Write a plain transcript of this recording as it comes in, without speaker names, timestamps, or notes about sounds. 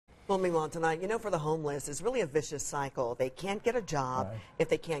Well, meanwhile, tonight, for the homeless, it's really a vicious cycle. They can't get a job if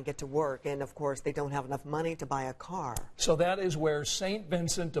they can't get to work. And, of course, they don't have enough money to buy a car. So that is where St.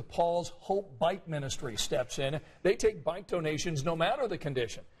 Vincent de Paul's Hope Bike Ministry steps in. They take bike donations no matter the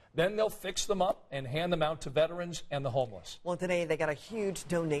condition. Then they'll fix them up and hand them out to veterans and the homeless. Well, today they got a huge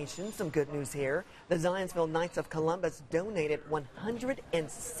donation. Some good news here. The Zionsville Knights of Columbus donated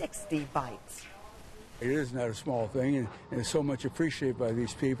 160 bikes. It is not a small thing, and it's so much appreciated by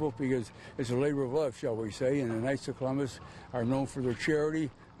these people because it's a labor of love, shall we say, and the Knights of Columbus are known for their charity,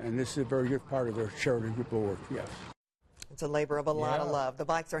 and this is a very good part of their charity group of work, yes. It's a labor of a lot of love. The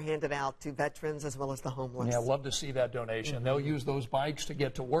bikes are handed out to veterans as well as the homeless. Yeah, love to see that donation. They'll use those bikes to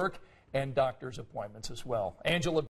get to work and doctor's appointments as well. Angela.